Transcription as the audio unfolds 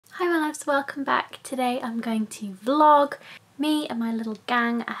loves, welcome back. Today I'm going to vlog. Me and my little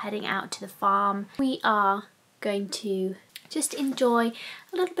gang are heading out to the farm. We are going to just enjoy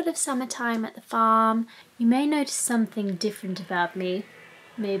a little bit of summertime at the farm. You may notice something different about me,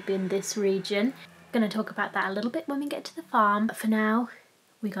 maybe in this region. I'm going to talk about that a little bit when we get to the farm, but for now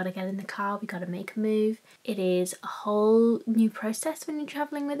we got to get in the car, we got to make a move. It is a whole new process when you're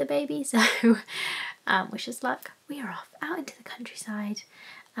travelling with a baby, so wish us luck. We are off out into the countryside.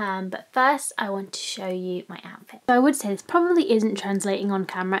 But first I want to show you my outfit. So I would say this probably isn't translating on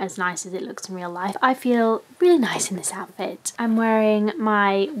camera as nice as it looks in real life. I feel really nice in this outfit. I'm wearing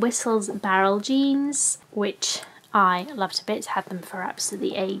my Whistles barrel jeans, which I love to bits, had them for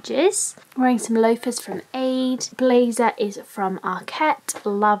absolutely ages. I'm wearing some loafers from Aid. Blazer is from Arquette,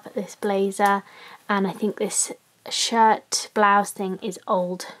 love this blazer. And I think this shirt blouse thing is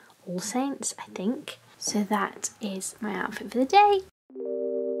All Saints, I think. So that is my outfit for the day.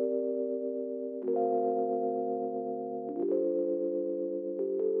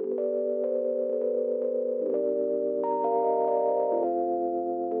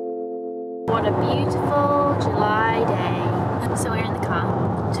 What a beautiful July day. So we're in the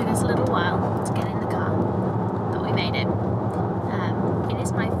car. It took us a little while to get in the car, but we made it. It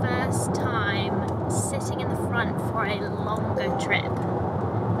is my first time sitting in the front for a longer trip.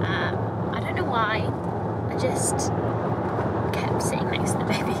 I don't know why, I just kept sitting next to the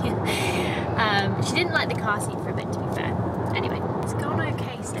baby. She didn't like the car seat for a bit, to be fair. Anyway, it's gone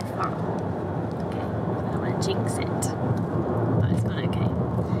okay so far. Okay, I don't want to jinx it, but it's gone okay.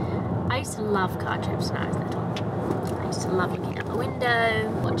 I used to love car trips when I was little. I used to love looking out the window,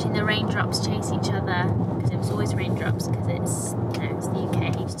 watching the raindrops chase each other, because it was always raindrops, because it's, you know, it's the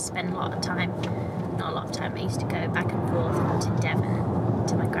UK. I used to spend a lot of time, not a lot of time, I used to go back and forth to Devon,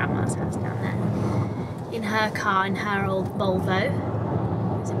 to my grandma's house down there, in her car, in her old Volvo.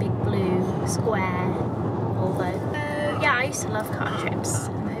 It was a big blue square Volvo. So yeah, I used to love car trips.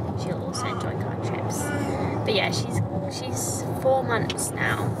 I'm hoping she'll also enjoy car trips. But yeah, she's 4 months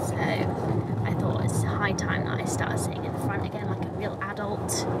now, so I thought it's high time that I start sitting in the front again like a real adult.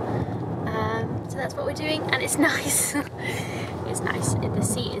 So that's what we're doing, and it's nice. It's nice. The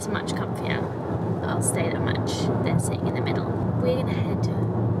seat is much comfier. I'll stay that much than sitting in the middle. We're gonna head to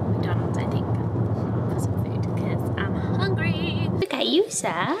McDonald's, I think, for some food because I'm hungry. Look at you,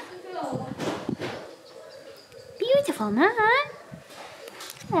 sir. Beautiful man.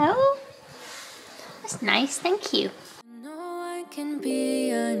 Hello. That's nice, thank you. I can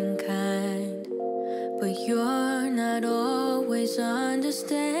be unkind, but you're not always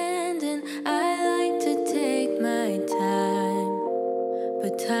understanding. I like to take my time,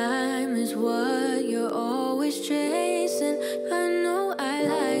 but time is what you're always chasing. I know I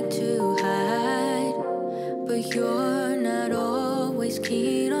like to hide, but you're not always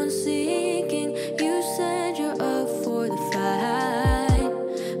keen on seeking. You said you're up for the fight,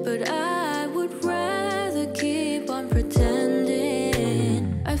 but I would rather keep on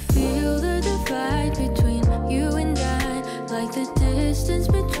pretending. I feel the divide between you and I, like the distance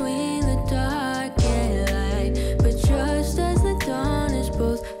between the dark and light. But just as the dawn is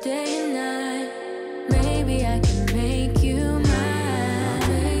both day and night, maybe I can make you mine,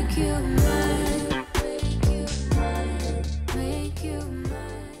 make you mine, make you mine, make you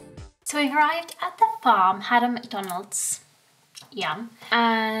mine. So we've arrived at the farm, had a McDonald's, yum,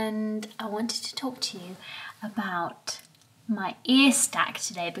 and I wanted to talk to you about my ear stack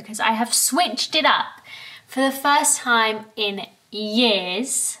today because I have switched it up for the first time in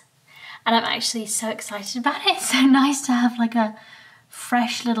years, and I'm actually so excited about it. It's so nice to have like a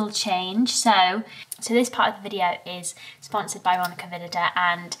fresh little change. So this part of the video is sponsored by Monica Vinader,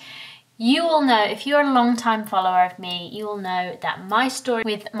 and you will know, if you're a long-time follower of me, you will know that my story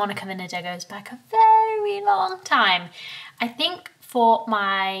with Monica Vinader goes back a very long time. I think for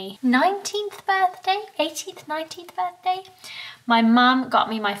my 19th birthday, 18th, 19th birthday, my mum got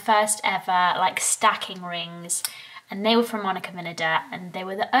me my first ever like stacking rings, and they were from Monica Vinader, and they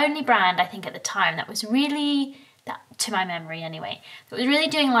were the only brand I think at the time that was really, to my memory anyway, that was really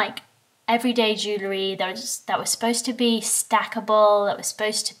doing like everyday jewellery that was supposed to be stackable, that was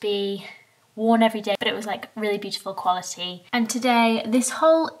supposed to be worn every day, but it was like really beautiful quality. And today this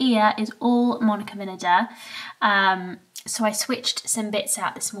whole ear is all Monica Vinader. So I switched some bits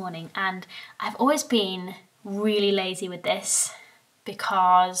out this morning, and I've always been really lazy with this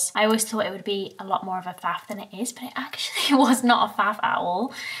because I always thought it would be a lot more of a faff than it is, but it actually was not a faff at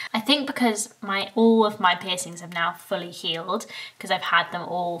all. I think because all of my piercings have now fully healed, because I've had them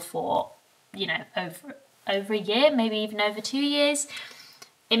all for, you know, over a year, maybe even over 2 years.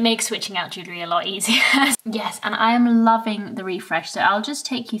 it makes switching out jewellery a lot easier. Yes, and I am loving the refresh, so I'll just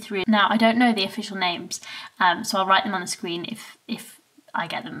take you through. Now, I don't know the official names, so I'll write them on the screen if I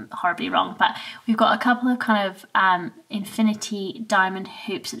get them horribly wrong, but we've got a couple of kind of infinity diamond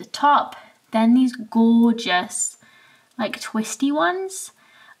hoops at the top, then these gorgeous like twisty ones.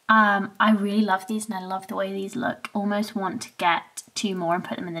 I really love these and I love the way these look. Almost want to get 2 more and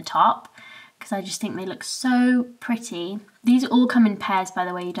put them in the top because I just think they look so pretty. These all come in pairs, by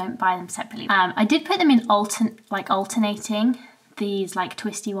the way, you don't buy them separately. I did put them in alternating, these like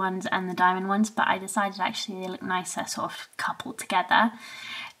twisty ones and the diamond ones, but I decided actually they look nicer sort of coupled together.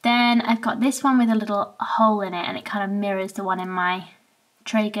 Then I've got this one with a little hole in it and it kind of mirrors the one in my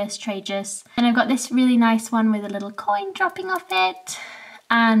tragus. And I've got this really nice one with a little coin dropping off it.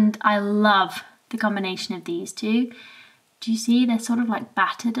 And I love the combination of these two. Do you see? They're sort of like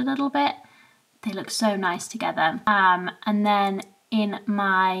battered a little bit. They look so nice together. And then in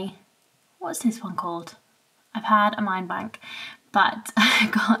my, what's this one called? I've had a mind blank, but I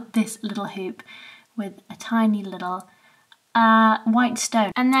got this little hoop with a tiny little white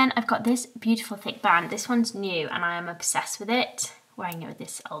stone. And then I've got this beautiful thick band. This one's new and I am obsessed with it. Wearing it with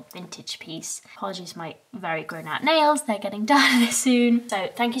this old vintage piece. Apologies my very grown out nails, they're getting done soon. So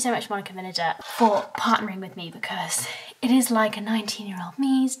thank you so much Monica Vinader for partnering with me because it is like a 19-year-old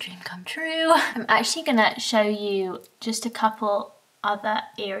me's dream come true. I'm actually gonna show you just a couple other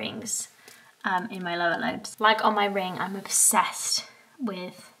earrings in my lower lobes. Like on my ring, I'm obsessed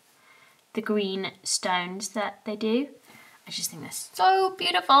with the green stones that they do. I just think they're so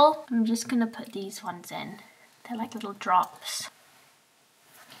beautiful. I'm just gonna put these ones in. They're like little drops.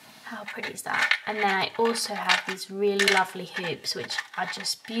 How pretty is that? And then I also have these really lovely hoops, which are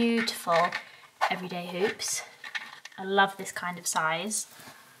just beautiful everyday hoops. I love this kind of size.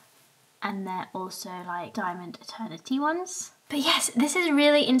 And they're also like diamond eternity ones. But yes, this has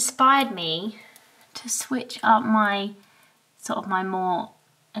really inspired me to switch up my my more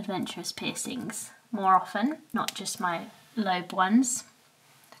adventurous piercings more often, not just my lobe ones.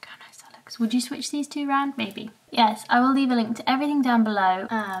 Look how nice that looks. Would you switch these two around? Maybe. Yes, I will leave a link to everything down below.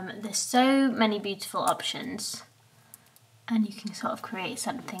 There's so many beautiful options and you can sort of create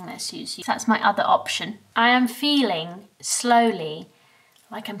something that suits you. That's my other option. I am feeling slowly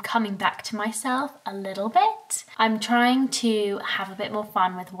like I'm coming back to myself a little bit. I'm trying to have a bit more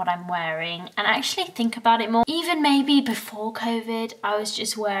fun with what I'm wearing and actually think about it more. Even maybe before COVID, I was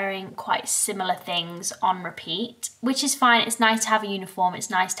just wearing quite similar things on repeat, which is fine. It's nice to have a uniform. It's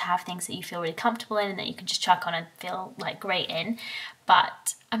nice to have things that you feel really comfortable in and that you can just chuck on and feel like great in.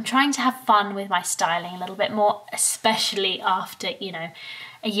 But I'm trying to have fun with my styling a little bit more, especially after, you know,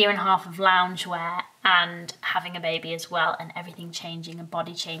 a year and a half of loungewear and having a baby as well and everything changing and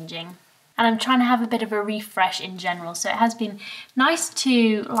body changing. And I'm trying to have a bit of a refresh in general. So it has been nice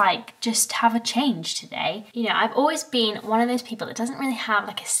to like just have a change today. You know, I've always been one of those people that doesn't really have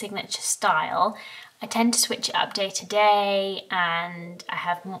like a signature style. I tend to switch it up day to day and I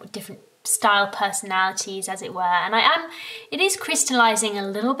have different style personalities as it were, and it is crystallizing a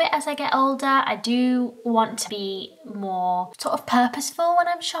little bit as I get older. I do want to be more sort of purposeful when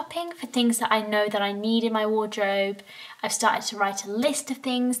I'm shopping for things that I know that I need in my wardrobe. I've started to write a list of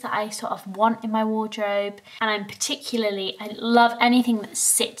things that I sort of want in my wardrobe, and I love anything that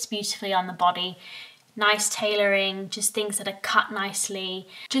sits beautifully on the body. Nice tailoring, just things that are cut nicely,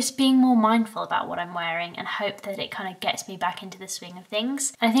 just being more mindful about what I'm wearing and hope that it kind of gets me back into the swing of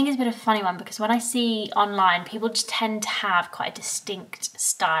things. And I think it's a bit of a funny one because when I see online, people just tend to have quite a distinct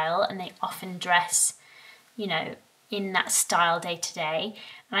style and they often dress, you know, in that style day to day.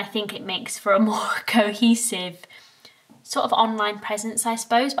 And I think it makes for a more cohesive sort of online presence, I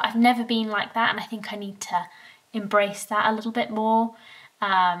suppose, but I've never been like that and I think I need to embrace that a little bit more.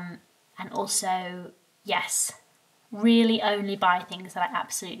 And also, yes, really only buy things that I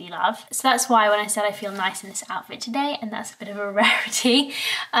absolutely love. So that's why when I said I feel nice in this outfit today, and that's a bit of a rarity,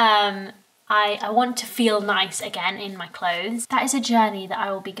 I want to feel nice again in my clothes. That is a journey that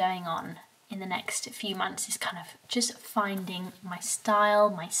I will be going on in the next few months, is kind of just finding my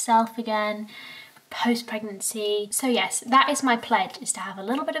style, myself again, post-pregnancy. So yes, that is my pledge, is to have a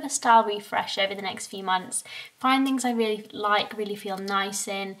little bit of a style refresh over the next few months, find things I really like, really feel nice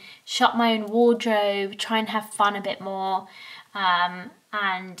in, shop my own wardrobe, try and have fun a bit more,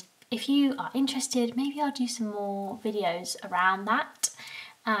 and if you are interested, maybe I'll do some more videos around that.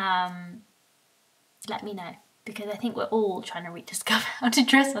 Let me know, because I think we're all trying to rediscover how to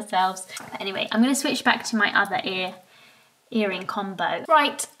dress ourselves. But anyway, I'm going to switch back to my other earring combo.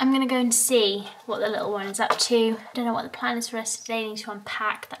 Right, I'm gonna go and see what the little one is up to. I don't know what the plan is for us today. I need to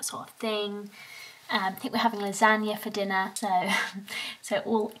unpack, that sort of thing. I think we're having lasagna for dinner, so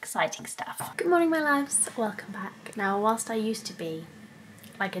all exciting stuff. Good morning, my loves. Welcome back. Now, whilst I used to be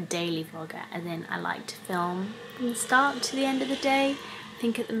like a daily vlogger, and then I like to film from the start to the end of the day, I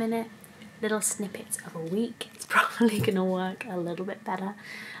think at the minute, little snippets of a week, it's probably gonna work a little bit better.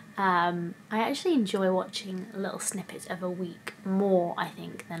 I actually enjoy watching little snippets of a week more, I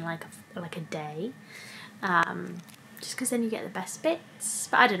think, than like a day. Just because then you get the best bits,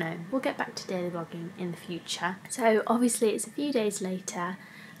 but I don't know, we'll get back to daily vlogging in the future. So obviously it's a few days later,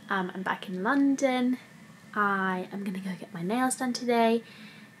 I'm back in London. I am going to go get my nails done today.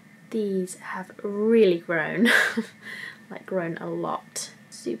 These have really grown, like grown a lot,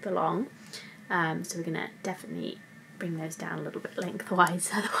 super long, so we're going to definitely bring those down a little bit lengthwise,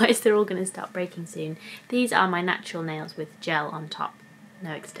 otherwise they're all going to start breaking soon. These are my natural nails with gel on top.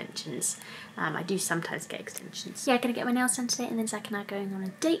 No extensions. I do sometimes get extensions. Yeah, gonna get my nails done today, and then Zach and I are going on a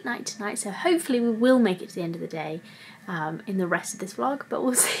date night tonight, so hopefully we will make it to the end of the day in the rest of this vlog, but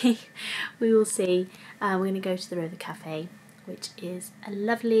we'll see. We will see. We're gonna go to the River Cafe, which is a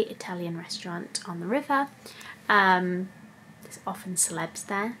lovely Italian restaurant on the river. There's often celebs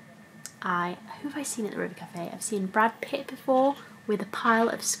there. Who have I seen at the River Cafe? I've seen Brad Pitt before with a pile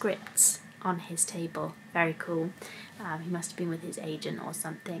of scripts on his table. Very cool. He must have been with his agent or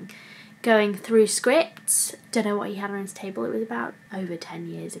something, going through scripts. Don't know what he had on his table. It was about over 10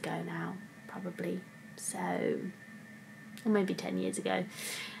 years ago now, probably. So, or maybe 10 years ago.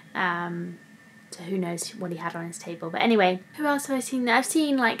 So who knows what he had on his table. But anyway, who else have I seen there? I've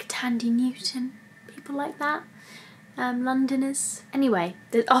seen like Tandy Newton, people like that. Londoners. Anyway,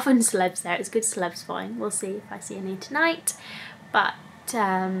 there's often celebs there. It's good celeb spotting. We'll see if I see any tonight. But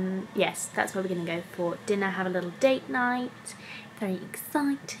yes, that's where we're going to go for dinner, have a little date night. Very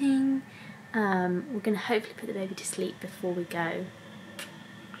exciting. We're going to hopefully put the baby to sleep before we go.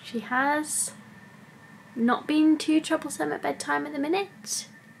 She has not been too troublesome at bedtime at the minute,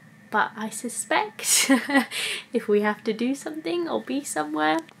 but I suspect if we have to do something or be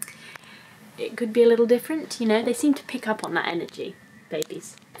somewhere, it could be a little different. You know, they seem to pick up on that energy,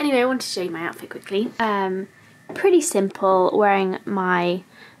 babies. Anyway, I want to show you my outfit quickly. Pretty simple, wearing my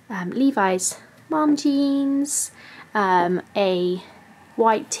Levi's mom jeans, a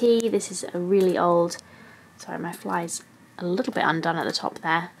white tee. This is a really old, sorry, my fly's a little bit undone at the top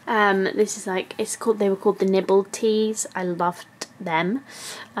there. This is like, they were called the nibbled tees. I loved them,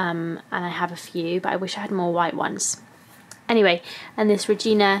 and I have a few, but I wish I had more white ones. Anyway, and this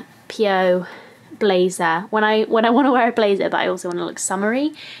Regina Pio blazer. When I want to wear a blazer but I also want to look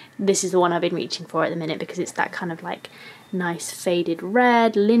summery, this is the one I've been reaching for at the minute, because it's that kind of like nice faded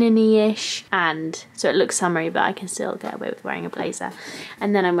red, linen-y-ish, and so it looks summery but I can still get away with wearing a blazer.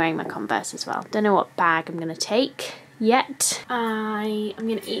 And then I'm wearing my Converse as well. Don't know what bag I'm going to take yet. I'm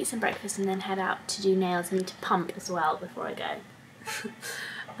going to eat some breakfast and then head out to do nails. I need to pump as well before I go,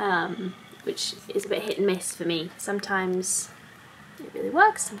 which is a bit hit and miss for me. Sometimes it really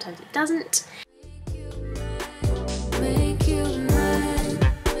works, sometimes it doesn't.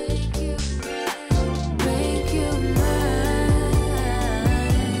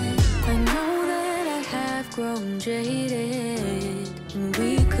 Jaded, and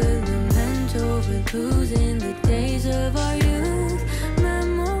we could lament over losing the days of our youth.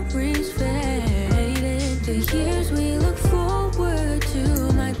 Memories faded, the years we look forward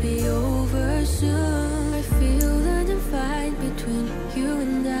to might be over soon. I feel the divide between you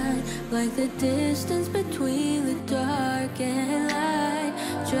and I, like the distance between the dark and light.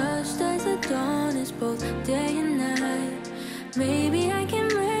 Just as the dawn is both day and night, maybe I can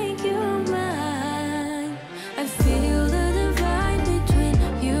make you mine. I feel the divide between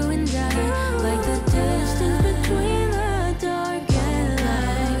you and I, like the distance between the dark and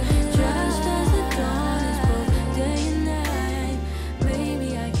light. Just as the dawn is both day and night, maybe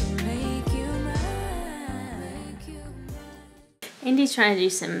I can make you mine. Indy's trying to do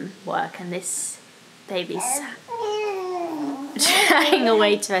some work and this baby's chatting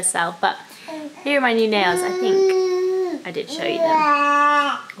away to herself, but here are my new nails. I think I did show you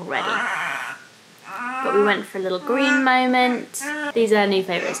them already. But we went for a little green moment. These are our new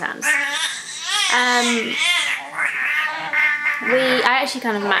favourite sounds. I actually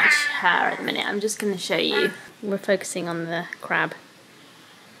kind of match her at the minute. I'm just going to show you. We're focusing on the crab.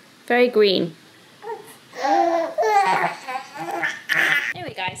 Very green.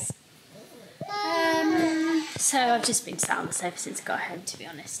 Anyway, guys. So I've just been sat on the sofa since I got home, to be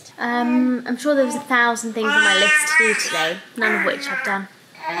honest. I'm sure there was 1,000 things on my list to do today, none of which I've done.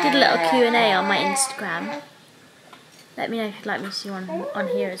 Did a little Q&A on my Instagram. Let me know if you'd like me to do one on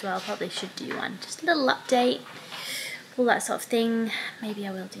here as well. Probably should do one. Just a little update. all that sort of thing. Maybe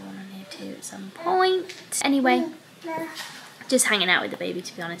I will do one on here too at some point. Anyway, just hanging out with the baby,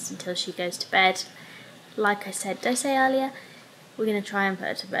 to be honest, until she goes to bed. Like I said, did I say earlier? We're going to try and put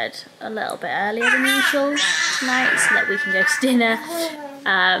her to bed a little bit earlier than usual tonight so that we can go to dinner.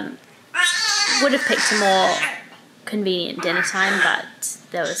 Would have picked a more convenient dinner time, but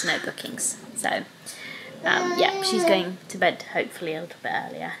there was no bookings. So, yeah, she's going to bed hopefully a little bit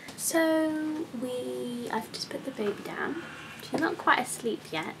earlier. So, I've just put the baby down. She's not quite asleep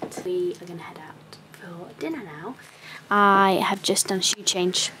yet. We are going to head out for dinner now. I have just done a shoe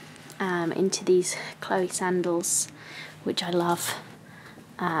change into these Chloe sandals, which I love.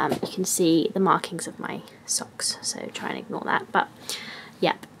 You can see the markings of my socks, so try and ignore that. But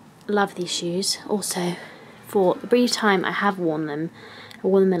yep, love these shoes. Also, for the brief time I have worn them, I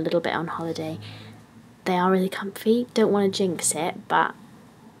wore them a little bit on holiday. They are really comfy. Don't want to jinx it, but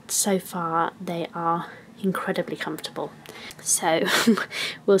so far they are incredibly comfortable. So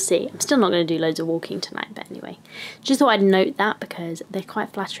we'll see. I'm still not going to do loads of walking tonight, but anyway, just thought I'd note that because they're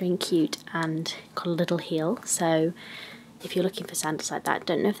quite flattering, cute, and got a little heel. So if you're looking for sandals like that,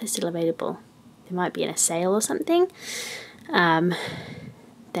 don't know if they're still available. They might be in a sale or something.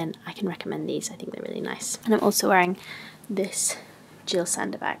 Then I can recommend these. I think they're really nice. And I'm also wearing this Jill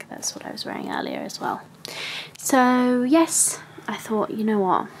Sander bag. That's what I was wearing earlier as well. So yes, I thought, you know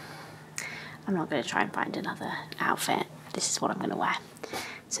what? I'm not going to try and find another outfit. This is what I'm going to wear.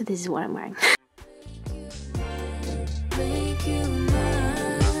 So this is what I'm wearing.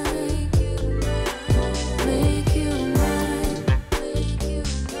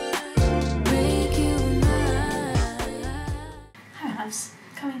 Hi loves,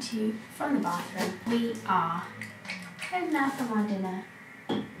 coming to you from the bathroom. We are home now from our dinner.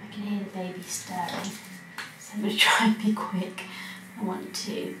 I can hear the baby stirring, so I'm going to try and be quick. I want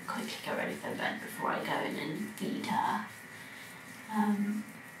to quickly get ready for bed before I go in and feed her.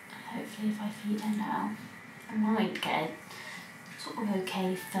 Hopefully if I feed her now, I'm going to get a sort of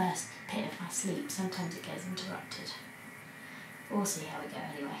okay first bit of my sleep. Sometimes it gets interrupted. We'll see how we go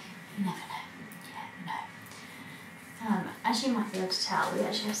anyway. You never know. You never know. As you might be able to tell, we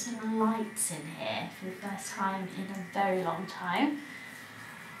actually have some lights in here for the first time in a very long time.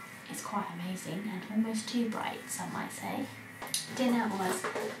 It's quite amazing and almost too bright, some might say. Dinner was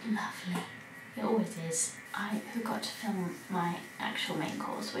lovely. It always is. I forgot to film my actual main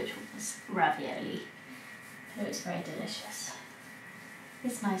course, which was ravioli, but it was very delicious.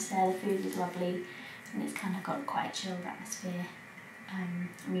 It's nice there, the food is lovely, and it's kind of got quite a chilled atmosphere.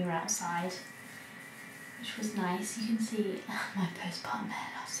 We were outside, which was nice. You can see my postpartum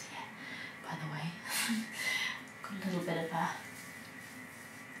hair loss here, by the way. Got a little bit of a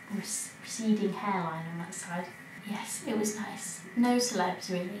receding hairline on that side. Yes, it was nice. No celebs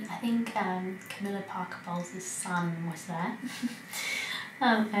really. I think Camilla Parker Bowles' son was there.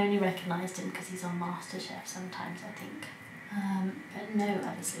 I only recognised him because he's on MasterChef sometimes, I think. But no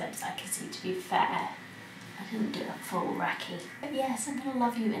other celebs I could see, to be fair. I didn't do a full recce. But yes, I'm going to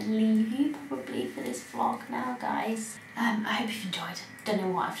love you and leave you probably for this vlog now, guys. I hope you've enjoyed. Don't know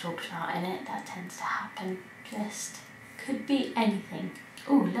what I've talked about in it. That tends to happen. Just could be anything.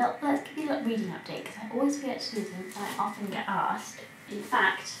 Oh, let's give you a little reading update because I always forget to do them and I often get asked. In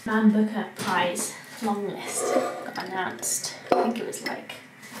fact, Man Booker Prize long list got announced. I think it was like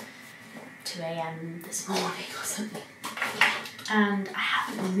 2 AM this morning or something. And I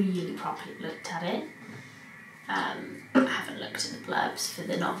haven't really properly looked at it. I haven't looked at the blurbs for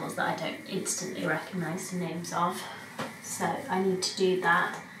the novels that I don't instantly recognise the names of. So I need to do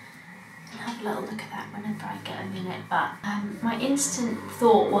that. Have a little look at that whenever I get a minute, but my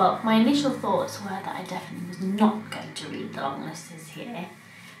initial thoughts were that I definitely was not going to read the long list this year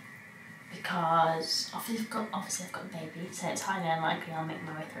because obviously I've got a baby, so it's highly unlikely I'll make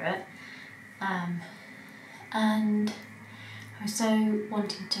my way through it. And I was so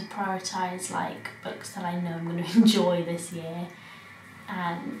wanting to prioritise like books that I know I'm going to enjoy this year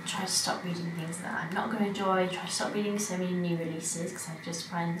and try to stop reading things that I'm not going to enjoy, try to stop reading so many new releases because I just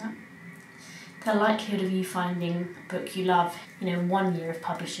find that the likelihood of you finding a book you love, 1 year of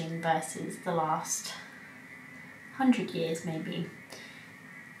publishing versus the last 100 years maybe,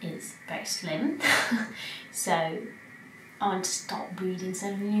 is very slim. So I want to stop reading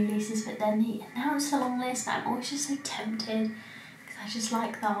so many new releases, but then they announced the long list and I'm always just so tempted because I just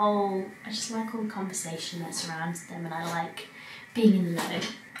like all the conversation that surrounds them and I like being in the know.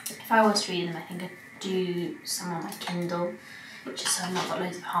 If I was to read them, I think I'd do some on my Kindle, just so I've not got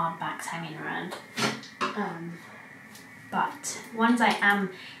loads of hardbacks hanging around. But ones I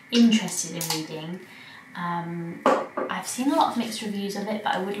am interested in reading, I've seen a lot of mixed reviews of it,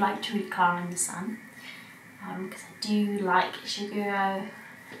 but I would like to read Clara and the Sun. because I do like Shiguro.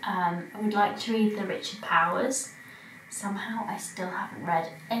 I would like to read the Richard Powers. Somehow I still haven't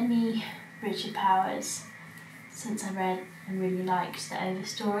read any Richard Powers since I read and really liked the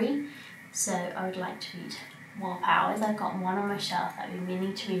Overstory. So I would like to read more Powers. I've got one on my shelf that I've been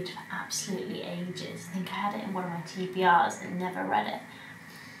meaning to read for absolutely ages. I think I had it in one of my TBRs and never read it.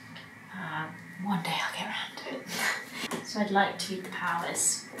 One day I'll get around to it. So I'd like to read the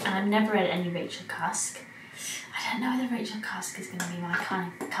Powers. And I've never read any Rachel Cusk. I don't know whether Rachel Cusk is going to be my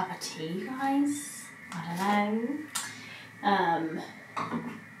kind of cup of tea, guys. I don't know.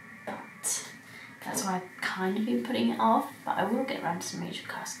 But that's why I've kind of been putting it off. But I will get around to some Rachel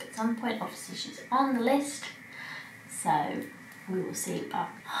Cusk at some point. Obviously she's on the list. So we will see. But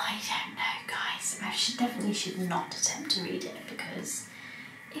I don't know, guys. I definitely should not attempt to read it, because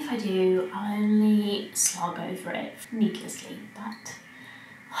if I do, I'll only slog over it needlessly. But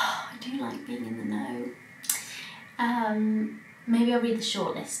I do like being in the know. Maybe I'll read the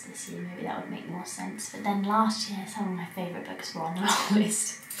shortlist this year, maybe that would make more sense. But then last year, some of my favourite books were on the long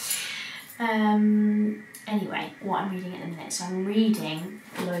list. Anyway, what I'm reading at the minute. So I'm reading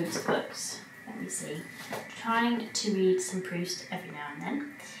loads of books. Let me see. I'm trying to read some Proust every now and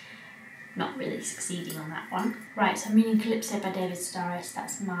then. Not really succeeding on that one. Right, so I'm reading Calypso by David Sedaris.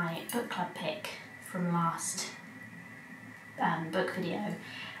 That's my book club pick from last book video.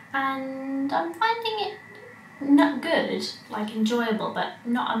 And I'm finding it not good, like enjoyable, but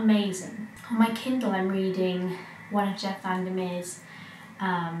not amazing. On my Kindle I'm reading one of Jeff Vandermeer's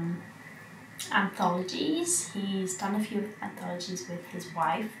anthologies. He's done a few anthologies with his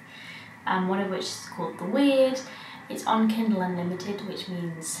wife, one of which is called The Weird. It's on Kindle Unlimited, which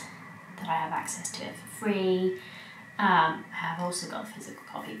means that I have access to it for free. I have also got a physical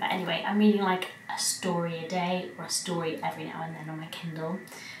copy, but anyway, I'm reading like a story a day or a story every now and then on my Kindle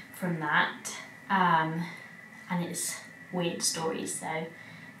from that. And it's weird stories, so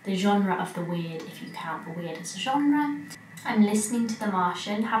the genre of the weird, if you count the weird as a genre. I'm listening to The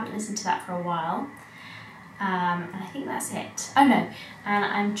Martian, haven't listened to that for a while, and I think that's it. Oh no, and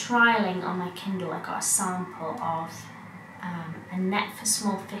I'm trialling on my Kindle, I got a sample of A Net for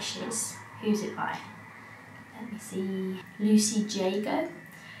Small Fishes. Who's it by? Let me see, Lucy Jago,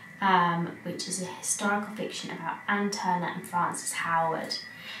 which is a historical fiction about Anne Turner and Frances Howard.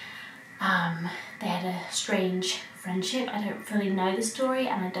 They had a strange friendship. I don't fully know the story,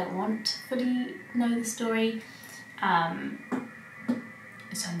 and I don't want to fully know the story. So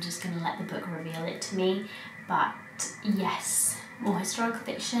I'm just going to let the book reveal it to me. But yes, more historical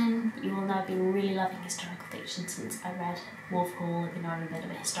fiction. You all know I've been really loving historical fiction since I read Wolf Hall. I've been on a bit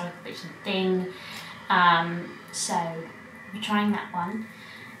of a historical fiction thing. So we're trying that one.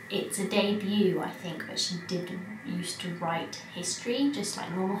 It's a debut, I think, but she did used to write history, just like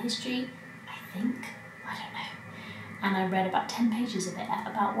normal history, I think. I don't know. And I read about 10 pages of it at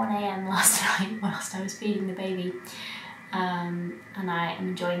about 1 AM last night whilst I was feeding the baby. And I am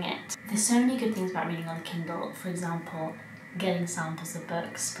enjoying it. There's so many good things about reading on the Kindle. For example, getting samples of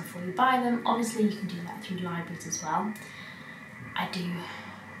books before you buy them. Obviously you can do that through libraries as well. I do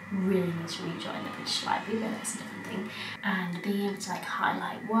really need to rejoin the British Library, but that's a different thing. And being able to like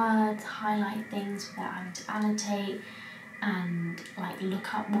highlight words, highlight things without having to annotate, and like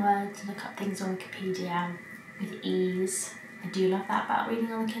look up words, look up things on Wikipedia with ease. I do love that about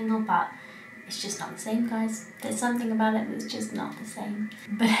reading on the Kindle, but it's just not the same, guys. There's something about it that's just not the same.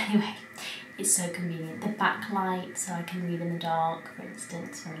 But anyway, it's so convenient. The backlight, so I can read in the dark, for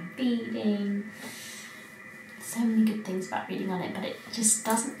instance, when I'm feeding. So many good things about reading on it, but it just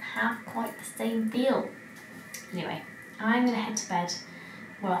doesn't have quite the same feel. Anyway, I'm going to head to bed.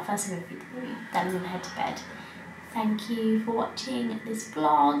 Well, first I'm going to feed the baby, then I'm going to head to bed. Thank you for watching this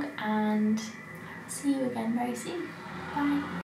vlog, and I will see you again very soon. Bye.